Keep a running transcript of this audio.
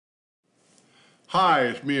Hi,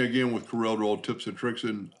 it's me again with Corel tips and tricks,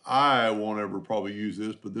 and I won't ever probably use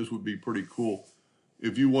this, but this would be pretty cool.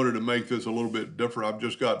 If you wanted to make this a little bit different, I've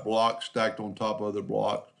just got blocks stacked on top of other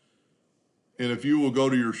blocks. And if you will go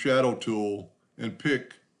to your shadow tool and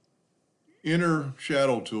pick inner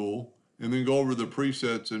shadow tool, and then go over the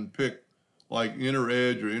presets and pick like inner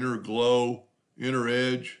edge or inner glow, inner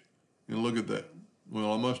edge, and look at that.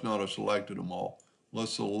 Well, I must not have selected them all.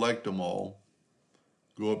 Let's select them all.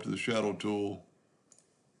 Go up to the shadow tool,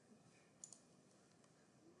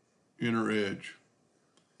 inner edge.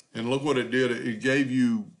 And look what it did. It gave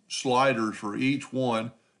you sliders for each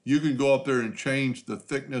one. You can go up there and change the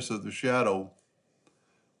thickness of the shadow.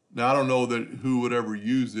 Now, I don't know that who would ever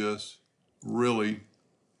use this, really,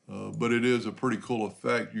 but it is a pretty cool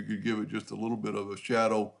effect. You could give it just a little bit of a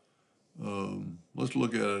shadow. Let's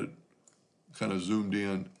look at it kind of zoomed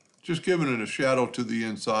in. Just giving it a shadow to the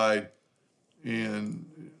inside.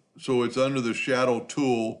 And so it's under the shadow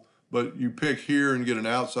tool, but you pick here and get an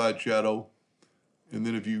outside shadow. And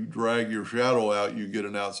then if you drag your shadow out, you get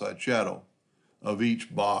an outside shadow of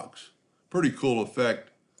each box. Pretty cool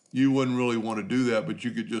effect. You wouldn't really want to do that, but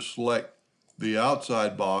you could just select the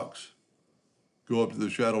outside box, go up to the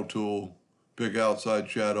shadow tool, pick outside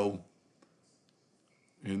shadow,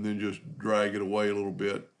 and then just drag it away a little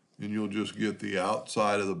bit, and you'll just get the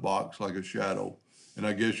outside of the box like a shadow. And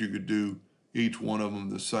I guess you could do each one of them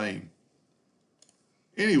the same.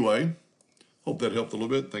 Anyway, hope that helped a little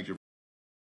bit. Thank you.